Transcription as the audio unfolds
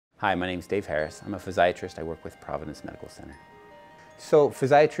Hi, my name is Dave Harris. I'm a physiatrist. I work with Providence Medical Center. So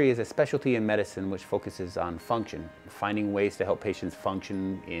physiatry is a specialty in medicine which focuses on function, finding ways to help patients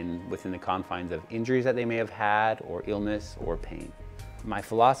function within the confines of injuries that they may have had, or illness, or pain. My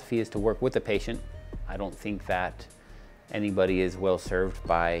philosophy is to work with the patient. I don't think that anybody is well served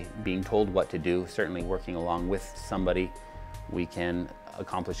by being told what to do. Certainly working along with somebody, we can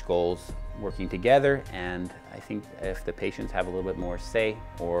accomplish goals working together, and I think if the patients have a little bit more say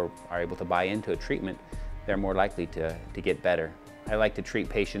or are able to buy into a treatment, they're more likely to get better. I like to treat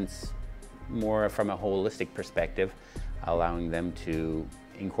patients more from a holistic perspective, allowing them to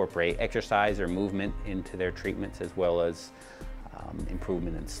incorporate exercise or movement into their treatments, as well as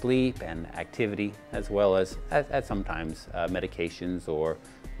improvement in sleep and activity, as well as sometimes medications or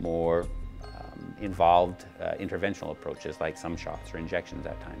more involved interventional approaches like some shots or injections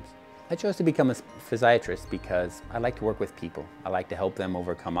at times. I chose to become a physiatrist because I like to work with people. I like to help them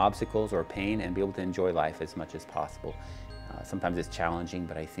overcome obstacles or pain and be able to enjoy life as much as possible. Sometimes it's challenging,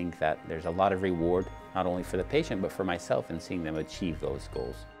 but I think that there's a lot of reward, not only for the patient, but for myself in seeing them achieve those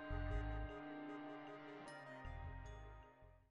goals.